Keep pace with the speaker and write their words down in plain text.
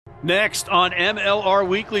Next on MLR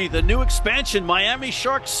Weekly, the new expansion, Miami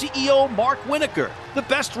Sharks CEO Mark Winokur, the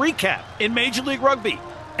best recap in Major League Rugby,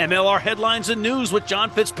 MLR headlines and news with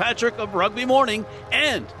John Fitzpatrick of Rugby Morning,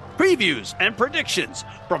 and previews and predictions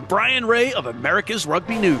from Bryan Ray of America's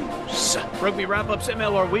Rugby News. Rugby Wrap-Ups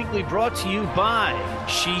MLR Weekly brought to you by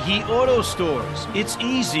Sheehy Auto Stores. It's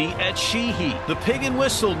easy at Sheehy. The Pig and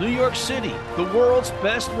Whistle, New York City, the world's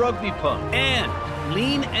best rugby pub. And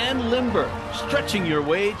Lean and Limber, stretching your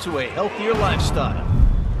way to a healthier lifestyle.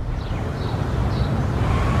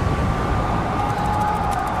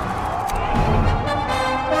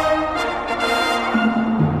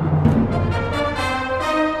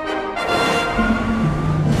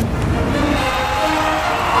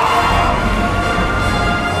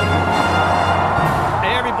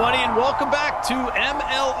 Welcome back to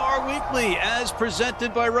MLR Weekly as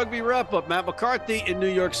presented by Rugby Wrap-Up. Matt McCarthy in New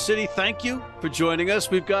York City. Thank you for joining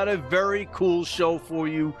us. We've got a very cool show for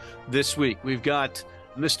you this week. We've got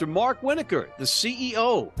Mr. Mark Winokur, the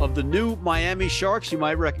CEO of the new Miami Sharks. You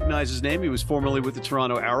might recognize his name. He was formerly with the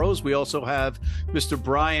Toronto Arrows. We also have Mr.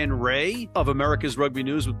 Bryan Ray of America's Rugby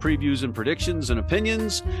News with previews and predictions and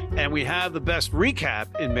opinions. And we have the best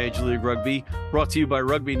recap in Major League Rugby brought to you by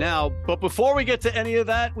Rugby Now. But before we get to any of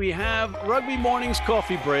that, we have Rugby Morning's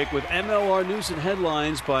Coffee Break with MLR News and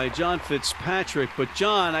Headlines by John Fitzpatrick. But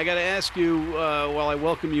John, I got to ask you, while I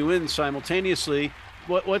welcome you in simultaneously,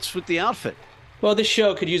 what's with the outfit? Well, this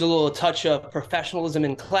show could use a little touch of professionalism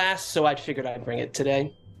in class, so I figured I'd bring it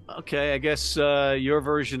today. Okay, I guess your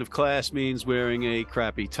version of class means wearing a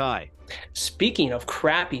crappy tie. Speaking of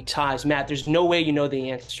crappy ties, Matt, there's no way you know the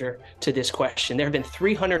answer to this question. There have been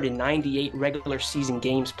 398 regular season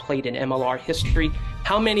games played in MLR history.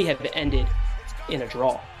 How many have ended in a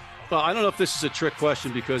draw? Well, I don't know if this is a trick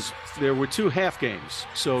question because there were 2 half games.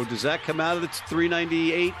 So does that come out of the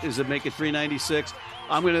 398? Does it make it 396?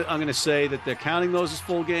 I'm gonna say that they're counting those as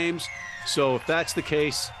full games. So if that's the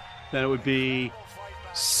case, then it would be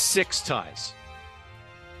 6 ties.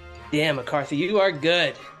 Damn, McCarthy, you are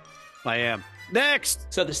good. I am. Next!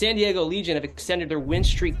 So the San Diego Legion have extended their win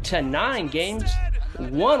streak to 9 games,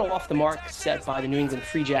 1 off the mark set by the New England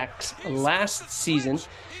Free Jacks last season.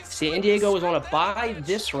 San Diego was on a bye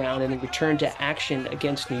this round and then returned to action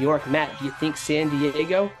against New York. Matt, do you think San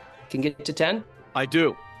Diego can get to 10? I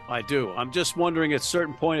do. I'm just wondering at a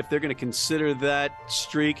certain point if they're going to consider that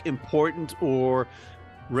streak important or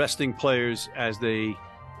resting players as they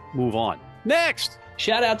move on. Next!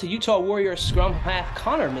 Shout out to Utah Warriors scrum half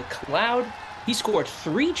Connor McLeod. He scored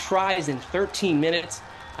 3 tries in 13 minutes.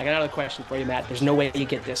 I got another question for you, Matt. There's no way you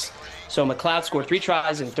get this. So McLeod scored 3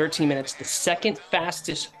 tries in 13 minutes, the second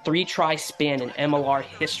fastest 3-try span in MLR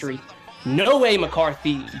history. No way,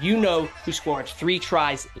 McCarthy, you know who scored 3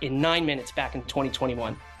 tries in 9 minutes back in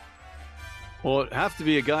 2021. Well, it'd have to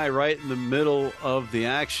be a guy right in the middle of the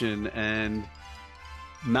action, and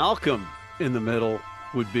Malcolm in the middle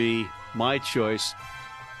would be my choice.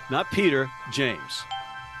 Not Peter, James.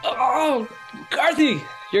 Oh, McCarthy,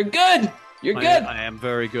 you're good. You're good. I am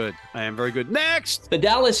very good. Next! The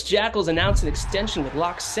Dallas Jackals announced an extension with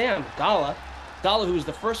lock Sam Gala. Gala, who was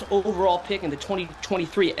the first overall pick in the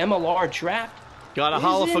 2023 MLR draft. Got a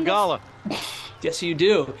holla for Gala. Yes, you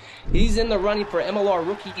do. He's in the running for MLR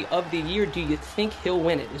Rookie of the Year. Do you think he'll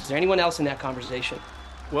win it? Is there anyone else in that conversation?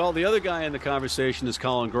 Well, the other guy in the conversation is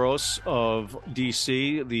Colin Gross of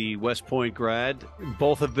D.C., the West Point grad.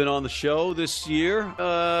 Both have been on the show this year.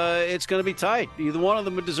 It's going to be tight. Either one of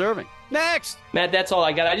them are deserving. Next! Matt, that's all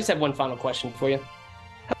I got. I just have one final question for you.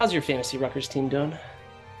 How's your fantasy Rutgers team doing?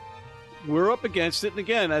 We're up against it. And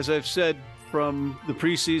again, as I've said from the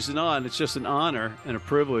preseason on, it's just an honor and a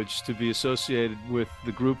privilege to be associated with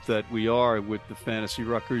the group that we are with the Fantasy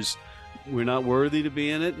Rutgers. We're not worthy to be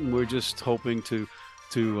in it, and we're just hoping to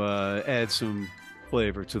add some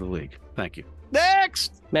flavor to the league. Thank you.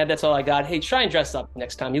 Next! Matt, that's all I got. Hey, try and dress up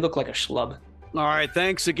next time. You look like a schlub. All right,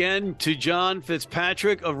 thanks again to John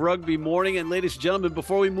Fitzpatrick of Rugby Morning. And ladies and gentlemen,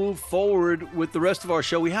 before we move forward with the rest of our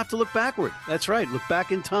show, we have to look backward. That's right, look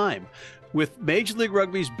back in time with Major League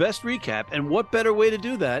Rugby's best recap. And what better way to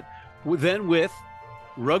do that than with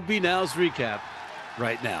Rugby Now's recap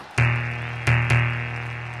right now.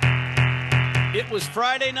 It was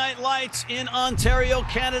Friday Night Lights in Ontario,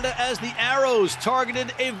 Canada, as the Arrows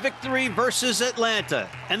targeted a victory versus Atlanta.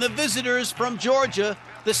 And the visitors from Georgia,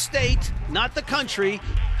 the state, not the country,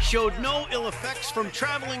 showed no ill effects from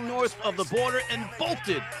traveling north of the border and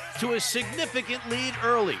bolted to a significant lead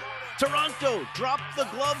early. Toronto dropped the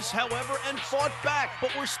gloves, however, and fought back, but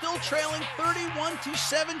were still trailing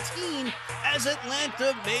 31-17 as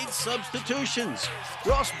Atlanta made substitutions.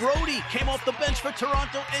 Ross Brody came off the bench for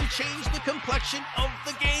Toronto and changed the complexion of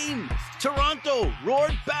the game. Toronto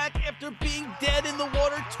roared back after being dead in the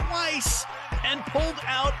water twice and pulled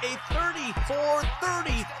out a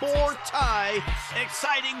 34-34 tie,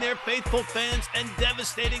 exciting their faithful fans and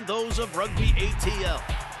devastating those of Rugby ATL.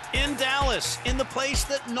 In Dallas, in the place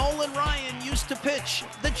that Nolan Ryan used to pitch,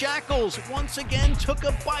 the Jackals once again took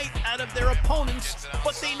a bite out of their opponents,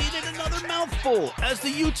 but they needed another mouthful as the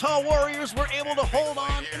Utah Warriors were able to hold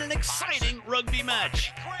on in an exciting rugby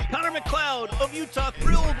match. Connor McLeod of Utah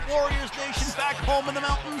thrilled Warriors Nation back home in the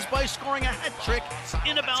mountains by scoring a hat trick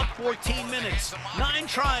in about 14 minutes. 9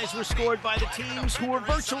 tries were scored by the teams, who were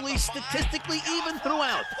virtually statistically even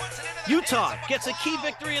throughout. Utah gets a key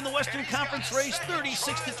victory in the Western Conference race,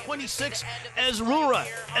 36-26, as Rura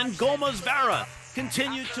and Gomez Vara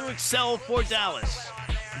continued to excel for Dallas.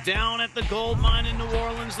 Down at the gold mine in New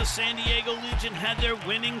Orleans, the San Diego Legion had their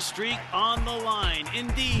winning streak on the line.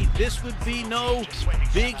 Indeed, this would be no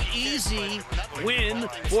big, easy win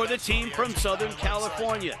for the team from Southern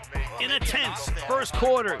California. In a tense first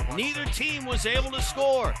quarter, neither team was able to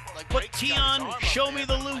score, but Tion Show Me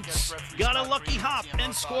the Loots got a lucky hop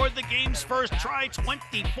and scored the game's first try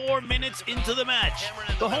 24 minutes into the match.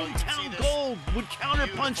 The hometown Gold would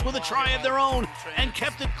counterpunch with a try of their own and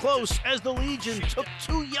kept it close as the Legion took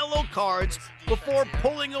 2 yellow cards before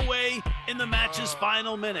pulling away in the match's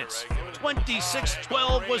final minutes.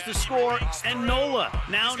 26-12 was the score, and NOLA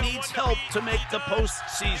now needs help to make the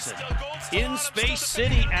postseason. In Space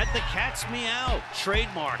City at the Cats Meow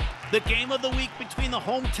trademark, the game of the week between the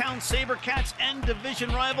hometown SaberCats and division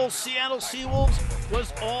rival Seattle Seawolves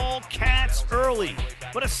was all Cats early.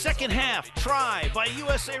 But a second half try by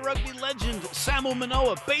USA Rugby legend Samu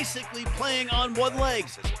Manoa, basically playing on one leg,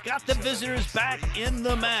 got the visitors back in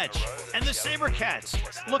the match. And the SaberCats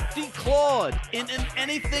looked declawed in an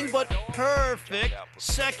anything but perfect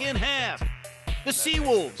second half. The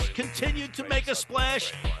Seawolves continued to make a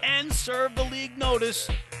splash and serve the league notice,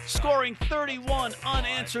 scoring 31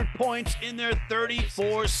 unanswered points in their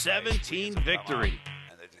 34-17 victory.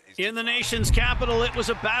 In the nation's capital, it was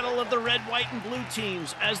a battle of the red, white, and blue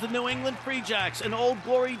teams as the New England Free Jacks and Old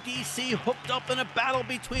Glory DC hooked up in a battle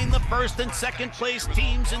between the first and second place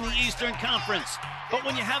teams in the Eastern Conference. But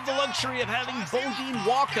when you have the luxury of having Bodine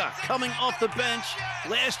Walker coming off the bench,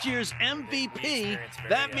 last year's MVP,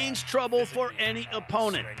 that means trouble for any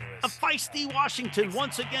opponent. A feisty Washington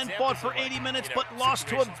once again fought for 80 minutes but lost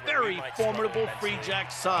to a very formidable Free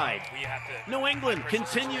Jacks side. New England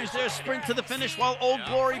continues their sprint to the finish while Old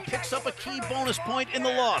Glory picks up a key bonus point in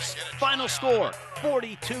the loss. Final score,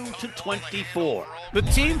 42-24. The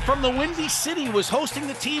team from the Windy City was hosting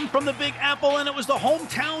the team from the Big Apple, and it was the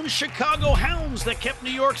hometown Chicago Hounds that kept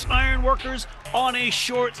New York's Ironworkers on a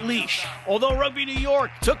short leash. Although Rugby New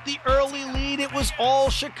York took the early lead, it was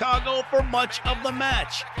all Chicago for much of the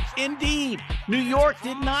match. Indeed, New York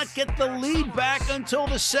did not get the lead back until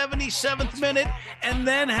the 77th minute and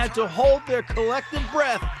then had to hold their collective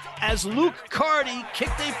breath as Luke Carty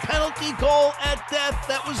kicked a penalty goal at death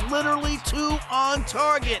that was literally 2 on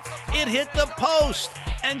target. It hit the post,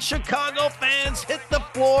 and Chicago fans hit the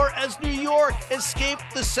floor as New York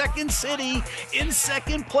escaped the second city in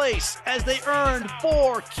second place as they earned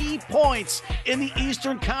 4 key points in the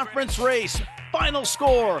Eastern Conference race. Final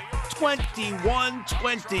score,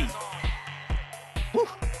 21-20. Whew.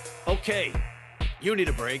 Okay, you need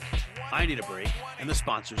a break, I need a break, and the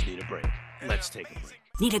sponsors need a break. Let's take a break.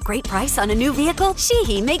 Need a great price on a new vehicle?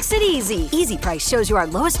 Sheehy makes it easy. Easy Price shows you our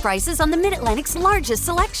lowest prices on the Mid-Atlantic's largest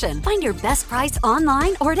selection. Find your best price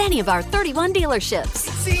online or at any of our 31 dealerships.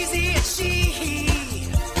 It's easy at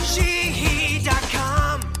Sheehy.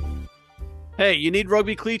 Sheehy.com. Hey, you need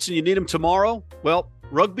rugby cleats and you need them tomorrow? Well,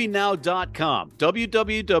 rugbynow.com.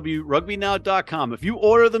 www.rugbynow.com. If you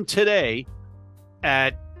order them today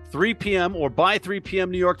at 3 p.m. or by 3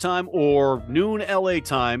 p.m. New York time or noon LA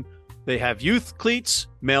time, they have youth cleats,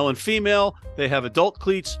 male and female. They have adult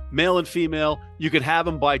cleats, male and female. You can have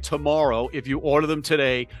them by tomorrow if you order them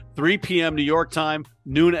today, 3 p.m. New York time,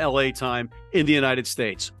 noon LA time in the United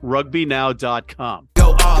States. Rugbynow.com.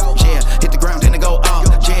 Go off, yeah, hit the ground and go off,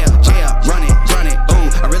 yeah, run it, ooh,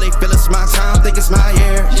 I really feel it's my time, think it's my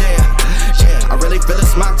year, yeah, I really feel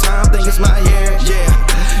it's my time, think it's my year,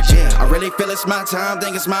 yeah, I really feel it's my time,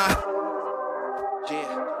 think it's my,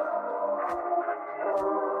 yeah.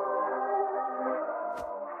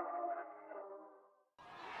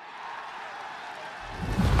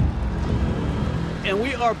 And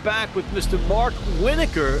we are back with Mr. Mark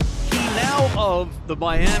Winokur. He now of the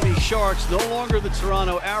Miami Sharks, no longer the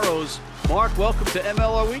Toronto Arrows. Mark, welcome to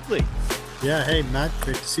MLR Weekly. Yeah, hey, Matt.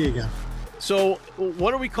 Great to see you again. So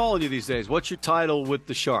what are we calling you these days? What's your title with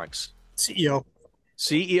the Sharks? CEO.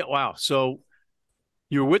 CEO. Wow. So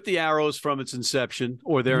you were with the Arrows from its inception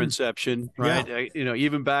or their inception, right? Yeah.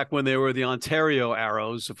 Even back when they were the Ontario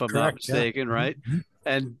Arrows, if I'm not mistaken, right? Mm-hmm.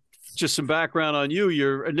 And just some background on you.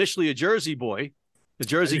 You're initially a Jersey boy, a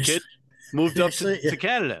Jersey kid, moved up to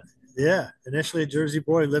Canada. Yeah, initially a Jersey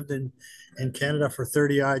boy, lived in Canada for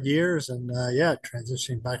 30-odd years, and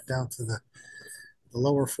transitioning back down to the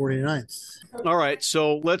lower 49th. All right,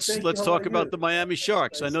 so let's talk about the Miami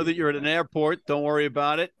Sharks. I know that you're at an airport. Don't worry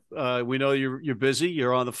about it. We know you're busy.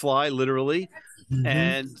 You're on the fly, literally,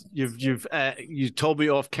 and you told me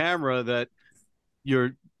off camera that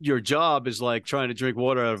your job is like trying to drink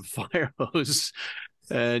water out of a fire hose,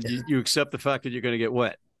 and you accept the fact that you're going to get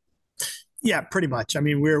wet. Yeah, pretty much. I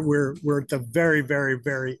mean, we're at the very, very,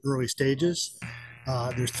 very early stages.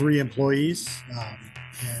 There's 3 employees,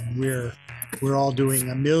 and we're all doing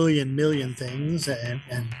a million things, and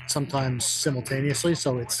sometimes simultaneously.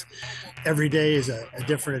 So it's every day is a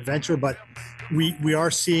different adventure, but we are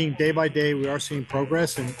seeing day by day, we are seeing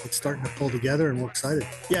progress, and it's starting to pull together, and we're excited.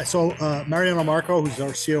 Yeah. So Mariano Marco, who's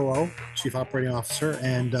our COO, Chief Operating Officer,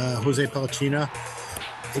 and Jose Pellicina,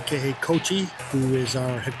 aka Coachy, who is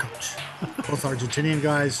our head coach. Both Argentinian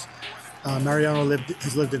guys. Mariano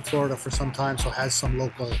has lived in Florida for some time, so has some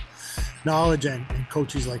local knowledge, and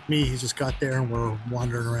Coachy's like me. He's just got there, and we're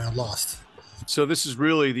wandering around lost. So this is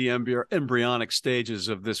really the embryonic stages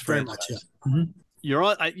of this franchise. Very much, yeah.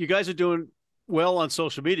 Mm-hmm. You guys are doing well on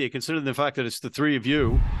social media, considering the fact that it's the 3 of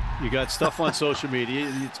you. You got stuff on social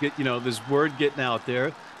media. There's word getting out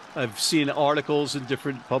there. I've seen articles in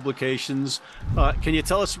different publications. Can you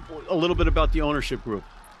tell us a little bit about the ownership group?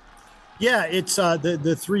 Yeah, it's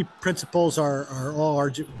the 3 principals are all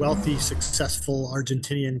wealthy, successful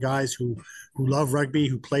Argentinian guys who love rugby,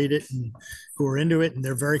 who played it, and who are into it, and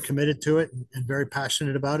they're very committed to it and very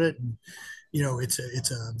passionate about it. And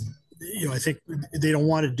I think they don't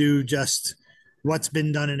want to do just what's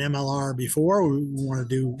been done in MLR before. We want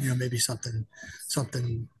to do maybe something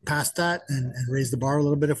past that and raise the bar a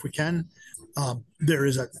little bit if we can. There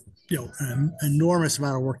is an enormous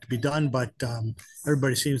amount of work to be done, but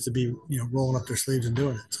everybody seems to be rolling up their sleeves and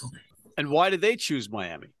doing it. So, and why did they choose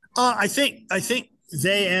Miami? I think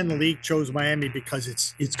they and the league chose Miami because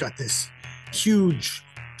it's got this huge,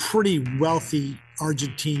 pretty wealthy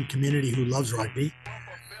Argentine community who loves rugby,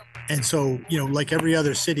 and so like every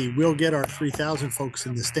other city, we'll get our 3,000 folks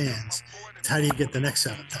in the stands. It's how do you get the next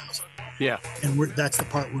 7,000? Yeah, and that's the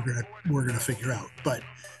part we're gonna figure out, but.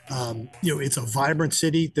 It's a vibrant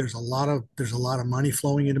city. There's a lot of money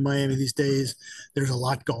flowing into Miami these days. There's a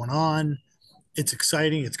lot going on. It's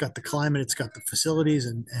exciting. It's got the climate. It's got the facilities,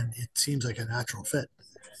 and it seems like a natural fit.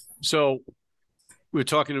 So we're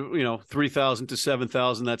talking, 3,000 to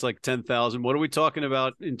 7,000. That's like 10,000. What are we talking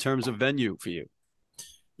about in terms of venue for you?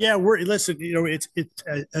 Yeah, it's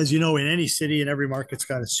as you know, in any city, and every market's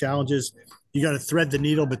got its challenges. You got to thread the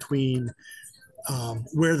needle between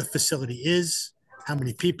where the facility is, how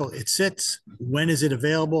many people it sits, when is it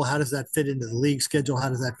available, how does that fit into the league schedule, how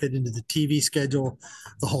does that fit into the TV schedule,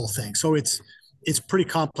 the whole thing. So it's pretty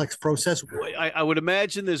complex process. I would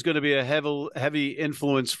imagine there's going to be a heavy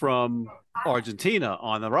influence from Argentina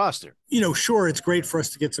on the roster. Sure, it's great for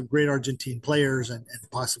us to get some great Argentine players and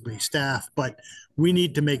possibly staff, but we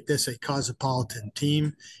need to make this a cosmopolitan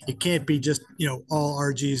team. It can't be just, all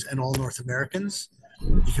RGs and all North Americans.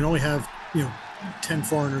 You can only have, 10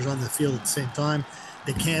 foreigners on the field at the same time.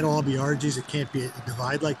 They can't all be RGs. It can't be a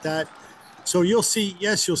divide like that. So you'll see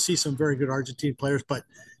some very good Argentine players, but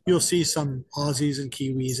you'll see some Aussies and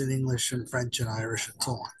Kiwis and English and French and Irish and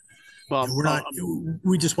so on. Well,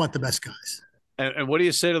 we just want the best guys. And what do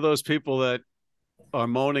you say to those people that are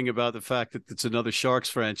moaning about the fact that it's another Sharks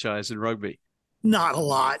franchise in rugby? Not a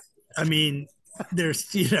lot. I mean, there's,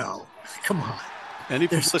 come on. Any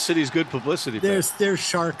publicity is good publicity. There's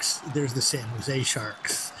Sharks. There's the San Jose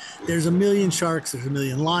Sharks. There's a million Sharks. There's a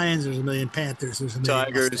million Lions. There's a million Panthers. There's a million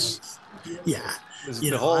Tigers. Mustangs. Yeah.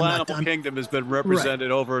 The whole animal kingdom has been represented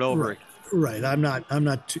over and over. Right. I'm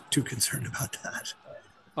not too concerned about that.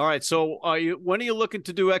 All right. So when are you looking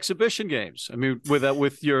to do exhibition games? I mean,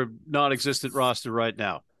 with your non-existent roster right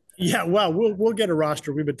now. Yeah, well, we'll get a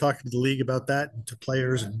roster. We've been talking to the league about that, and to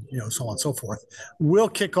players, and so on and so forth. We'll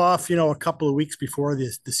kick off, a couple of weeks before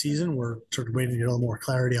the season. We're sort of waiting to get a little more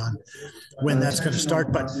clarity on when that's going to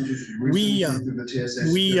start. But we've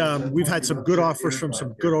had some good offers from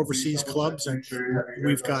some good overseas clubs, and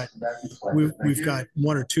we've got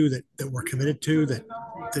 1 or 2 that we're committed to that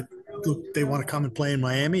they want to come and play in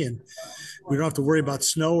Miami, and we don't have to worry about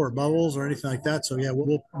snow or bubbles or anything like that. So yeah,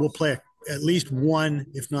 we'll play at least one,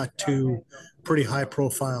 if not two, pretty high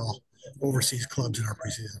profile overseas clubs in our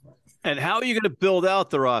preseason. And how are you going to build out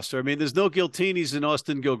the roster? I mean, there's no Giltinis and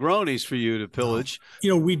Austin Gilgronis for you to pillage.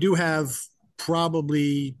 We do have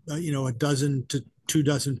probably a dozen to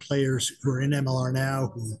 24 players who are in MLR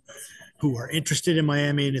now who are interested in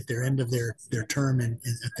Miami and at their end of their term at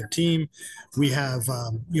their team. We have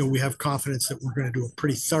we have confidence that we're going to do a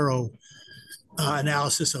pretty thorough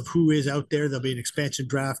analysis of who is out there. There'll be an expansion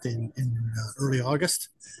draft in early August,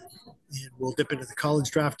 and we'll dip into the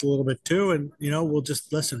college draft a little bit too. And we'll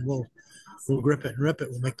just listen. We'll grip it and rip it.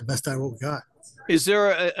 We'll make the best out of what we got. Is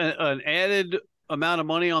there an added amount of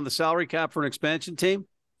money on the salary cap for an expansion team?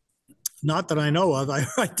 Not that I know of. I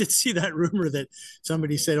did see that rumor that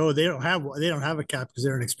somebody said, "Oh, they don't have a cap because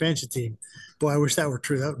they're an expansion team." Boy, I wish that were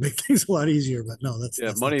true. That would make things a lot easier. But no, that's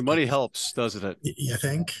money helps, doesn't it? You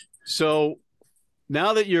think? So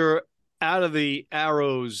now that you're out of the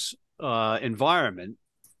Arrows environment,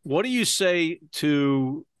 what do you say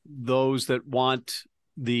to those that want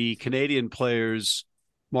the Canadian players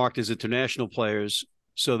marked as international players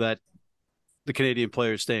so that the Canadian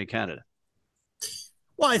players stay in Canada?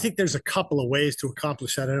 Well, I think there's a couple of ways to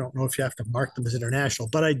accomplish that. I don't know if you have to mark them as international,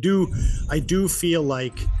 but I do feel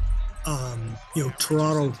like,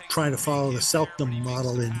 Toronto trying to follow the Selknam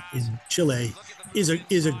model in Chile is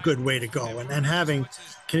a good way to go. And having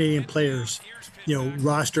Canadian players,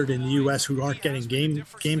 rostered in the U.S. who aren't getting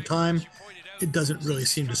game time, it doesn't really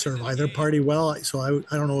seem to serve either party well. So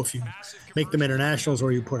I don't know if you make them internationals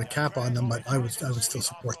or you put a cap on them, but I would still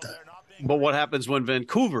support that. But what happens when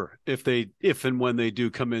Vancouver, if and when they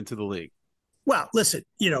do come into the league? Well, listen,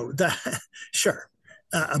 sure.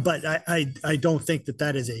 But I don't think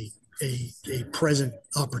that is a present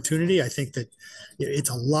opportunity. I think that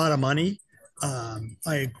it's a lot of money.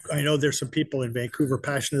 I know there's some people in Vancouver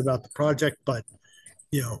passionate about the project, but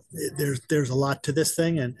there's a lot to this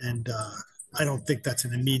thing, and I don't think that's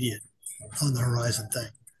an immediate on the horizon thing.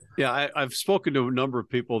 Yeah, I've spoken to a number of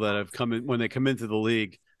people that have come in when they come into the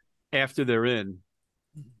league. After they're in,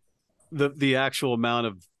 the actual amount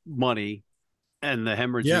of money and the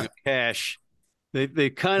hemorrhaging of cash, they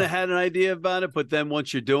kind of had an idea about it, but then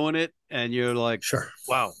once you're doing it and you're like, sure,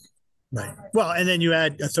 wow, right. Well, and then you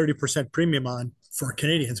add a 30% premium on for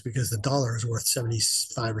Canadians because the dollar is worth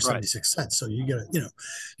 75 or 76 cents. So you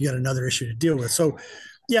got another issue to deal with. So,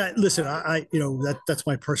 yeah, listen, that's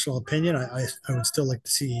my personal opinion. I would still like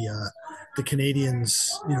to see the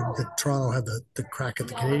Canadians, that Toronto have the crack at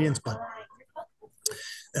the Canadians, but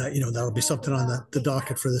that'll be something on the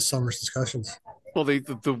docket for this summer's discussions. Well,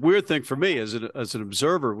 the weird thing for me as an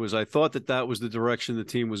observer was I thought that was the direction the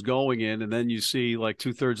team was going in, and then you see like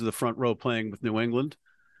 2/3 of the front row playing with New England,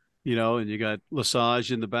 and you got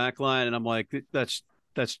Lesage in the back line, and I'm like, that's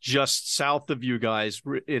just south of you guys,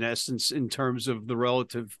 in essence, in terms of the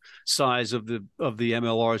relative size of the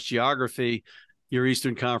MLR's geography, your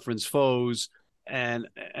Eastern Conference foes, and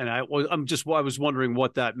I was wondering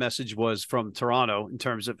what that message was from Toronto in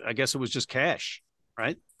terms of, I guess it was just cash,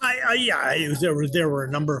 right? There were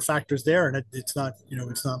a number of factors there, and it's not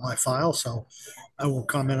my file, so I won't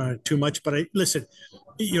comment on it too much. But listen,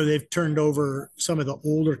 they've turned over some of the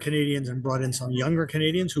older Canadians and brought in some younger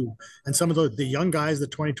Canadians and some of the young guys, the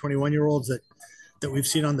 20, 21-year-olds that we've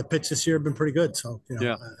seen on the pitch this year have been pretty good. So,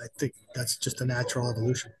 I think that's just a natural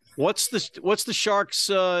evolution. What's the Sharks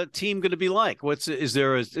team going to be like? Is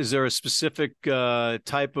there a specific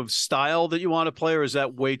type of style that you want to play, or is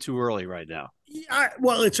that way too early right now?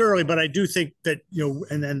 Well, it's early, but I do think that,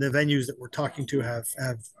 and then the venues that we're talking to have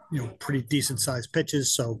pretty decent sized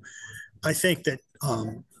pitches. So I think that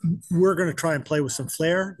we're going to try and play with some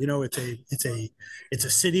flair. It's a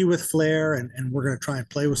city with flair, and we're going to try and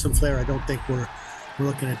play with some flair. I don't think we're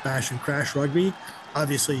looking at bash and crash rugby.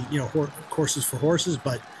 Obviously, horses for horses,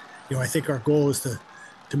 but I think our goal is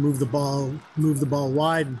to move the ball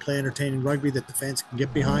wide and play entertaining rugby that the fans can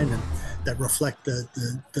get behind and that reflect the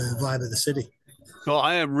vibe of the city. Well,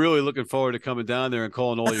 I am really looking forward to coming down there and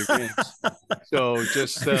calling all your games. So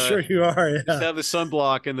just I'm sure you are. Yeah. Just have the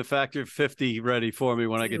sunblock and the factor 50 ready for me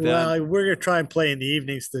when I get down. Well, we're going to try and play in the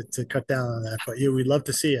evenings to cut down on that, but we'd love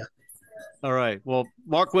to see you. All right. Well,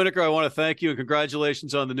 Mark Winokur, I want to thank you and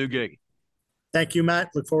congratulations on the new gig. Thank you,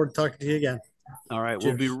 Matt. Look forward to talking to you again. All right.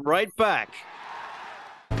 Cheers. We'll be right back.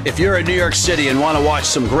 If you're in New York City and want to watch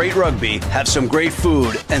some great rugby, have some great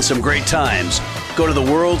food, and some great times, go to the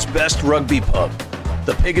world's best rugby pub,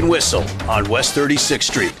 the Pig and Whistle on West 36th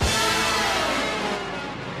Street.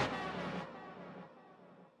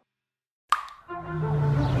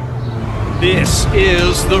 This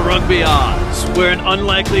is the Rugby Odds, where an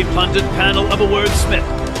unlikely pundit panel of a wordsmith,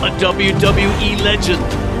 a WWE legend,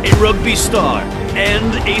 a rugby star,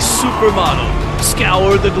 and a supermodel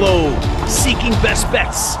scour the globe, seeking best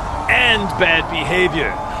bets and bad behavior.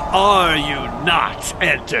 Are you not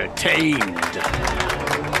entertained?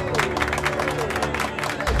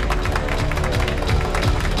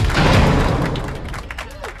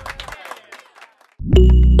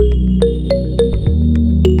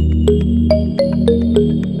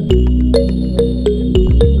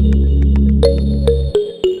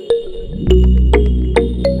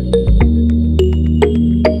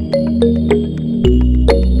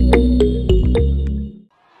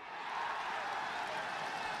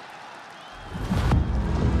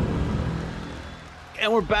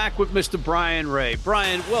 And we're back with Mr. Bryan Ray.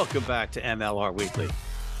 Bryan, welcome back to MLR Weekly.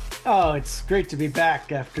 Oh, it's great to be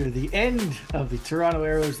back after the end of the Toronto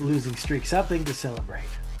Arrows losing streak. Something to celebrate.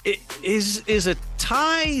 Is a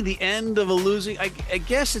tie the end of a losing? I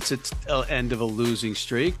guess it's an end of a losing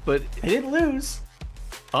streak, but They didn't lose.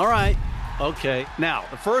 all right. Okay. Now,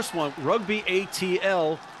 the first one, Rugby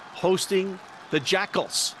ATL hosting the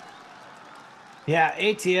Jackals. Yeah,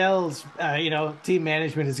 ATL's, team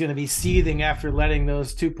management is going to be seething after letting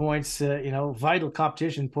those 2 points, vital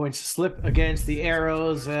competition points slip against the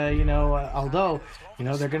Arrows. Although,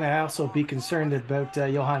 they're going to also be concerned about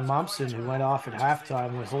Johan Momsen, who went off at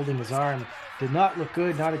halftime with holding his arm. Did not look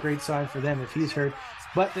good. Not a great sign for them if he's hurt.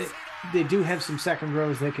 But they do have some second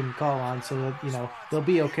rows they can call on, so that, they'll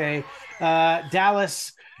be okay.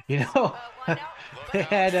 Dallas, they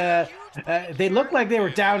had they looked like they were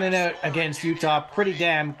down and out against Utah pretty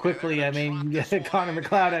damn quickly. I mean, Connor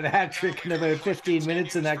McLeod had a hat trick in about 15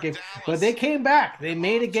 minutes in that game, but they came back. They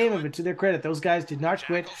made a game of it, to their credit. Those guys did not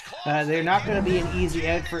quit. They're not going to be an easy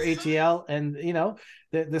end for ATL, and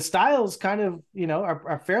the styles kind of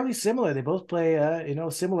are fairly similar. They both play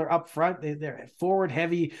similar up front. They're forward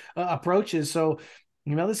heavy approaches. So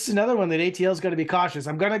this is another one that ATL's going to be cautious.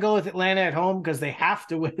 I'm going to go with Atlanta at home because they have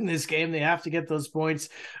to win this game. They have to get those points.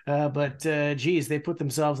 But they put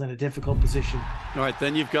themselves in a difficult position. All right,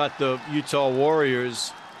 then you've got the Utah Warriors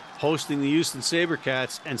hosting the Houston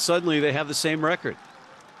SaberCats, and suddenly they have the same record.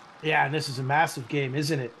 Yeah, and this is a massive game,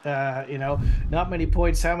 isn't it? Not many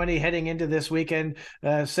points. How many heading into this weekend,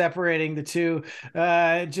 separating the two?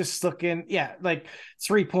 Just looking, like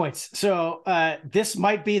 3 points. So this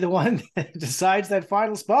might be the one that decides that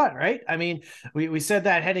final spot, right? I mean, we said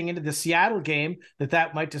that heading into the Seattle game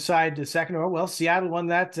that might decide the second row. Well, Seattle won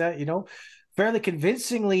that, fairly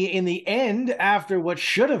convincingly in the end after what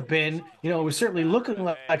should have been, it was certainly looking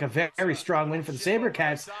like a very strong win for the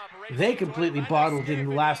SaberCats. They completely bottled in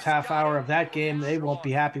the last half hour of that game. They won't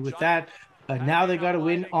be happy with that. Now they got to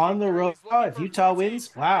win on the road. If Utah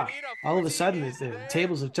wins, wow, all of a sudden the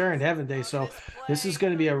tables have turned, haven't they? So this is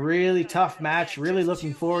going to be a really tough match. Really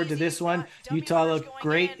looking forward to this one. Utah looked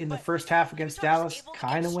great in the first half against Dallas.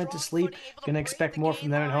 Kind of went to sleep. Going to expect more from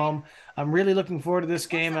them at home. I'm really looking forward to this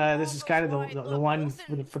game. This is kind of the one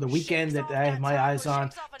for the weekend that I have my eyes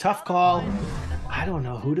on. Tough call. I don't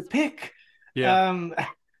know who to pick. Yeah. And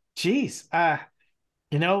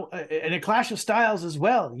a clash of styles as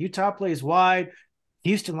well. Utah plays wide.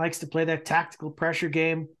 Houston likes to play that tactical pressure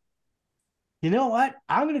game. You know what?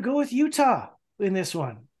 I'm going to go with Utah in this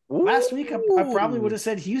one. Ooh. Last week, I probably would have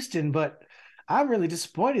said Houston, but I'm really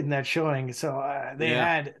disappointed in that showing. So I'm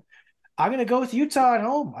going to go with Utah at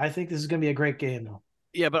home. I think this is going to be a great game, though.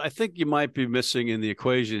 Yeah, but I think you might be missing in the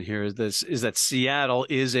equation here is that Seattle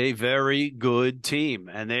is a very good team,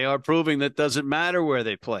 and they are proving that doesn't matter where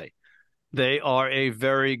they play. They are a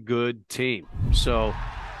very good team. So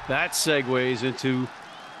that segues into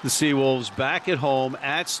the Seawolves back at home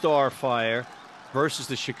at Starfire versus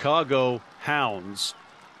the Chicago Hounds,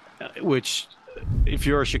 which if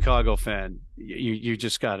you're a Chicago fan, you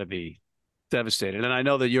just got to be devastated. And I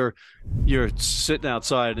know that you're sitting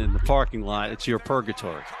outside in the parking lot. It's your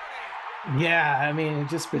purgatory. Yeah, I mean,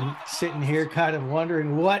 I've just been sitting here kind of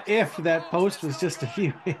wondering what if that post was just a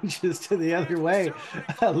few inches to the other way.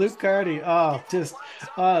 Luke Carty,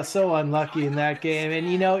 so unlucky in that game.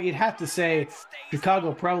 And, you'd have to say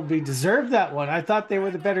Chicago probably deserved that one. I thought they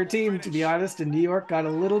were the better team, to be honest, and New York got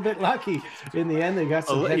a little bit lucky in the end. They got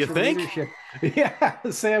some veteran leadership. Yeah,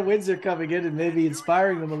 Sam Windsor coming in and maybe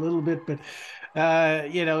inspiring them a little bit, but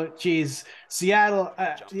geez, Seattle,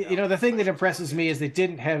 the thing that impresses me is they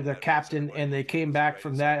didn't have their captain, and they came back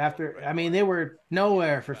from that after. I mean, they were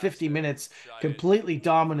nowhere for 50 minutes, completely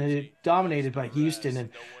dominated by Houston, and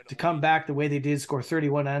to come back the way they did, score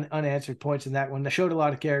 31 unanswered points in that one, that showed a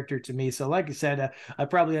lot of character to me. So like I said, I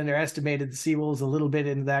probably underestimated the Seawolves a little bit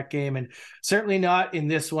in that game, and certainly not in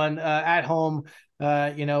this one at home.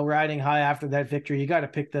 Riding high after that victory, you got to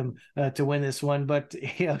pick them to win this one. But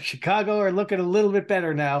Chicago are looking a little bit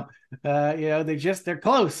better now. They're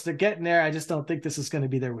close. They're getting there. I just don't think this is going to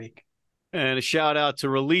be their week. And a shout out to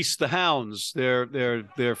Release the Hounds,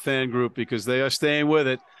 their fan group, because they are staying with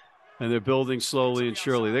it and they're building slowly and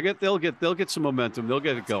surely. They'll get some momentum. They'll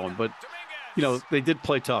get it going. But they did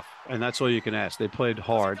play tough, and that's all you can ask. They played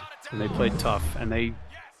hard and they played tough, and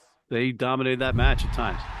they dominated that match at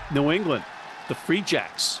times. New England. The Free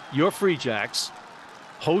Jacks, your Free Jacks,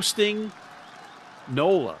 hosting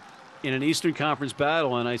NOLA in an Eastern Conference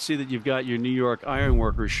battle. And I see that you've got your New York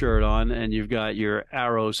Ironworkers shirt on and you've got your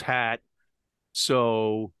Arrows hat.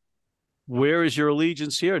 So where is your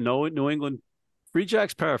allegiance here? No New England Free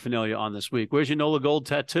Jacks paraphernalia on this week. Where's your NOLA Gold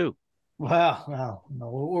tattoo? Well,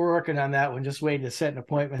 we're working on that one. Just waiting to set an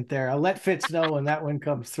appointment there. I'll let Fitz know when that one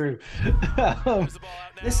comes through.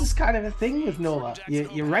 This is kind of a thing with NOLA.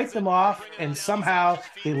 You write them off, and somehow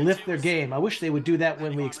they lift their game. I wish they would do that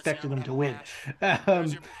when we expected them to win.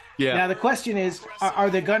 Now, the question is,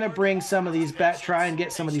 are they going to bring some of these try and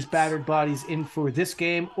get some of these battered bodies in for this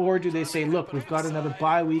game? Or do they say, look, we've got another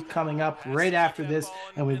bye week coming up right after this,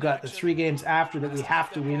 and we've got the 3 games after that we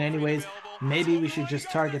have to win anyways. Maybe we should just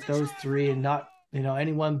target those 3 and not,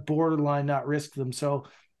 anyone borderline, not risk them. So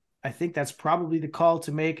I think that's probably the call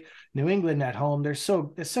to make. New England at home, they're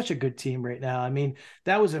such a good team right now. I mean,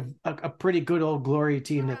 that was a pretty good old glory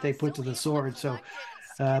team that they put to the sword. So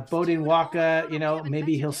Bodin Waka,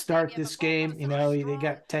 maybe he'll start this game. They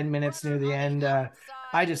got 10 minutes near the end.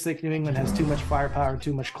 I just think New England has too much firepower and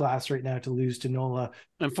too much class right now to lose to NOLA.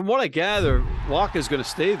 And from what I gather, Waka's going to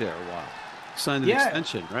stay there a while. Signed an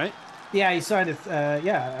extension, right? Yeah, he signed a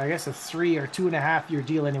 3 or 2.5 year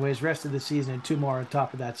deal anyways, rest of the season, and 2 more on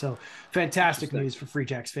top of that. So fantastic news for Free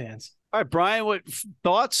Jacks fans. All right, Brian, what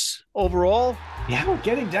thoughts overall? Yeah, we're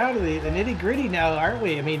getting down to the nitty gritty now, aren't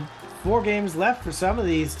we? I mean, 4 games left for some of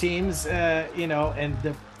these teams, and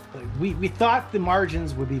we thought the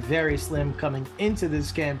margins would be very slim coming into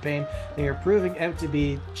this campaign. They are proving out to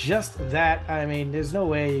be just that. I mean, there's no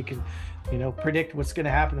way you can predict what's going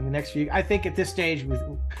to happen in the next few. I think at this stage with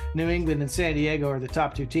New England and San Diego are the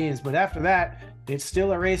top 2 teams, but after that, it's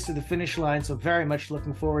still a race to the finish line. So very much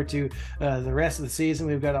looking forward to the rest of the season.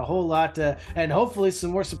 We've got a whole lot and hopefully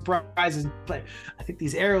some more surprises. But I think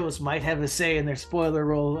these Arrows might have a say in their spoiler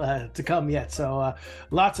role to come yet. So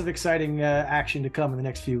lots of exciting action to come in the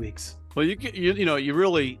next few weeks. Well, you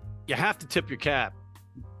have to tip your cap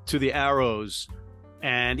to the Arrows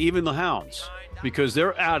and even the Hounds, because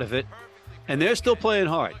they're out of it. And they're still playing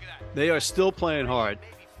hard. They are still playing hard.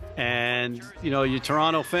 And, your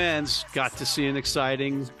Toronto fans got to see an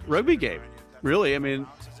exciting rugby game. Really, I mean,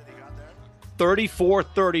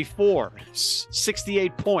 34-34,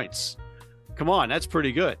 68 points. Come on, that's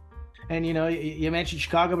pretty good. And, you mentioned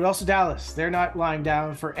Chicago, but also Dallas. They're not lying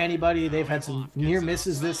down for anybody. They've had some near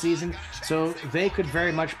misses this season, so they could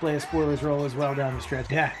very much play a spoiler's role as well down the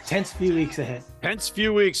stretch. Yeah, tense few weeks ahead. Tense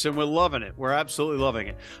few weeks, and we're loving it. We're absolutely loving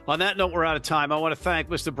it. On that note, we're out of time. I want to thank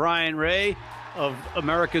Mr. Bryan Ray of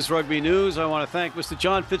America's Rugby News. I want to thank Mr.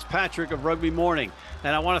 John Fitzpatrick of Rugby Morning.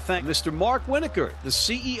 And I want to thank Mr. Mark Winokur, the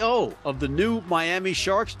CEO of the new Miami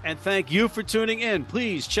Sharks. And thank you for tuning in.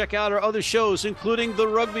 Please check out our other shows, including The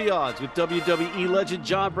Rugby Odds with WWE legend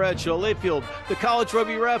John Bradshaw Layfield, the College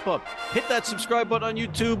Rugby Wrap-Up. Hit that subscribe button on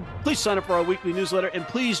YouTube. Please sign up for our weekly newsletter. And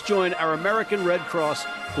please join our American Red Cross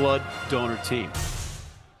blood donor team.